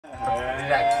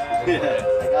Yeah.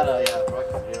 I got a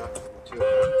breakfast video too.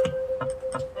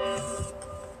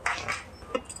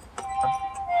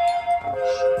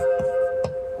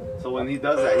 So when he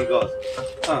does that, he goes,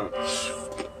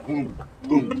 boom,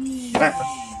 boom, bam.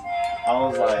 I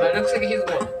was But it like, looks like he's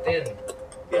going thin.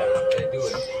 yeah. They do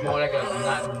it more like a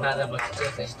not that much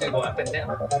stress. They still go up and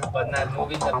down, but not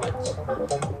moving that much.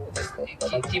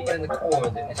 Just keep it in the core,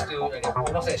 and it's still like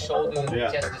almost like shoulder and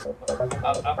chest, just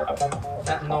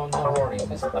up. No roaring,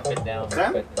 just up and down.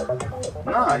 Sam?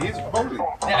 Nah, he's rolling.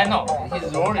 Yeah, I know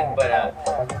he's roaring, but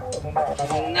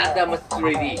not that much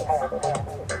 3D.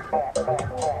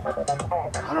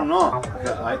 I don't know,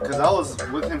 cause I was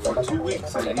with him for 2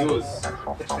 weeks and he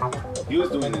was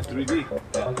doing it 3D.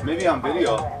 Yeah. Maybe on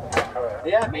video.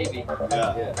 Yeah, maybe.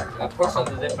 Yeah. A person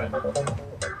is different.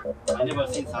 I never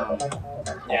seen some.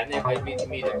 Yeah, never me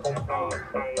either.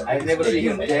 I never see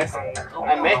him there.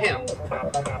 I met him,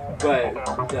 but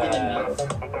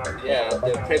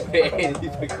the prepared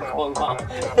he called him out.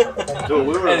 Dude,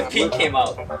 we were. And Pete came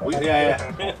out.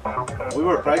 We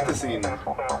were practicing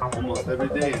almost every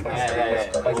day in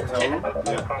this hotel room.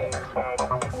 Yeah.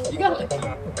 You got lucky.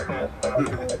 Yeah.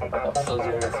 I'm so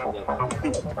jealous for them.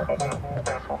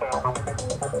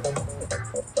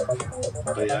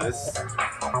 But yeah, it's.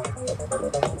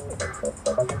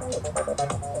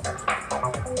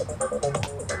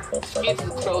 Skeet is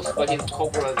close, but his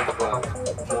cobra is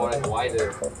more like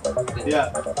wider. Yeah.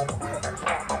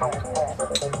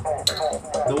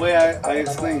 The way I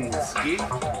explain ski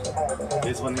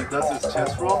is when he does his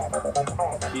chest roll,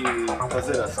 he does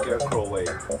it a scarecrow way.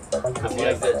 Because he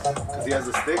has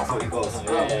a stick, so he goes,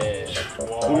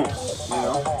 boom, you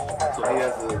know? So he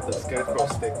has the scarecrow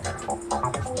stick.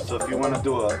 So if you want to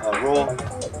do a roll,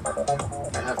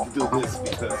 you have to do this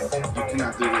because you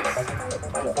cannot do this.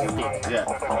 Yeah.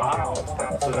 Wow.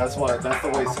 So that's the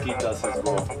way Ski does his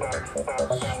roll.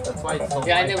 That's why it's so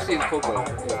I never seen cobra.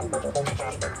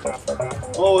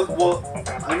 Oh well,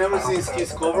 I never seen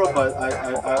Ski's Cobra, but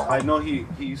I know he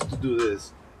used to do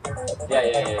this.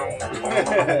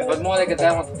 Yeah. But more like a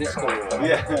diamond disco roll.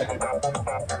 Yeah.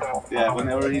 Yeah,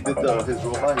 whenever he did his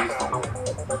robot, he used to go.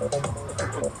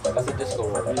 That's a disco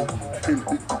roll.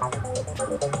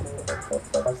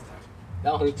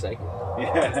 That one looks like it.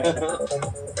 Yeah.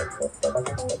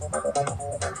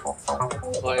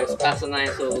 Well, it's past the 9,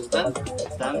 so it's done.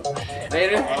 It's done.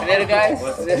 Later, guys.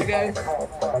 Later, guys.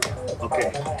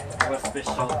 Okay. What's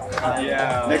special?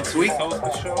 Yeah. Next week? So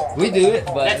special. We do it,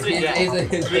 but Next week, he's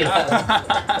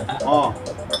Oh.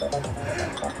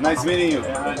 Nice meeting you.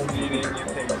 Yeah, nice meeting you.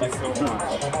 Thank you so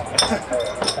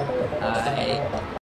much.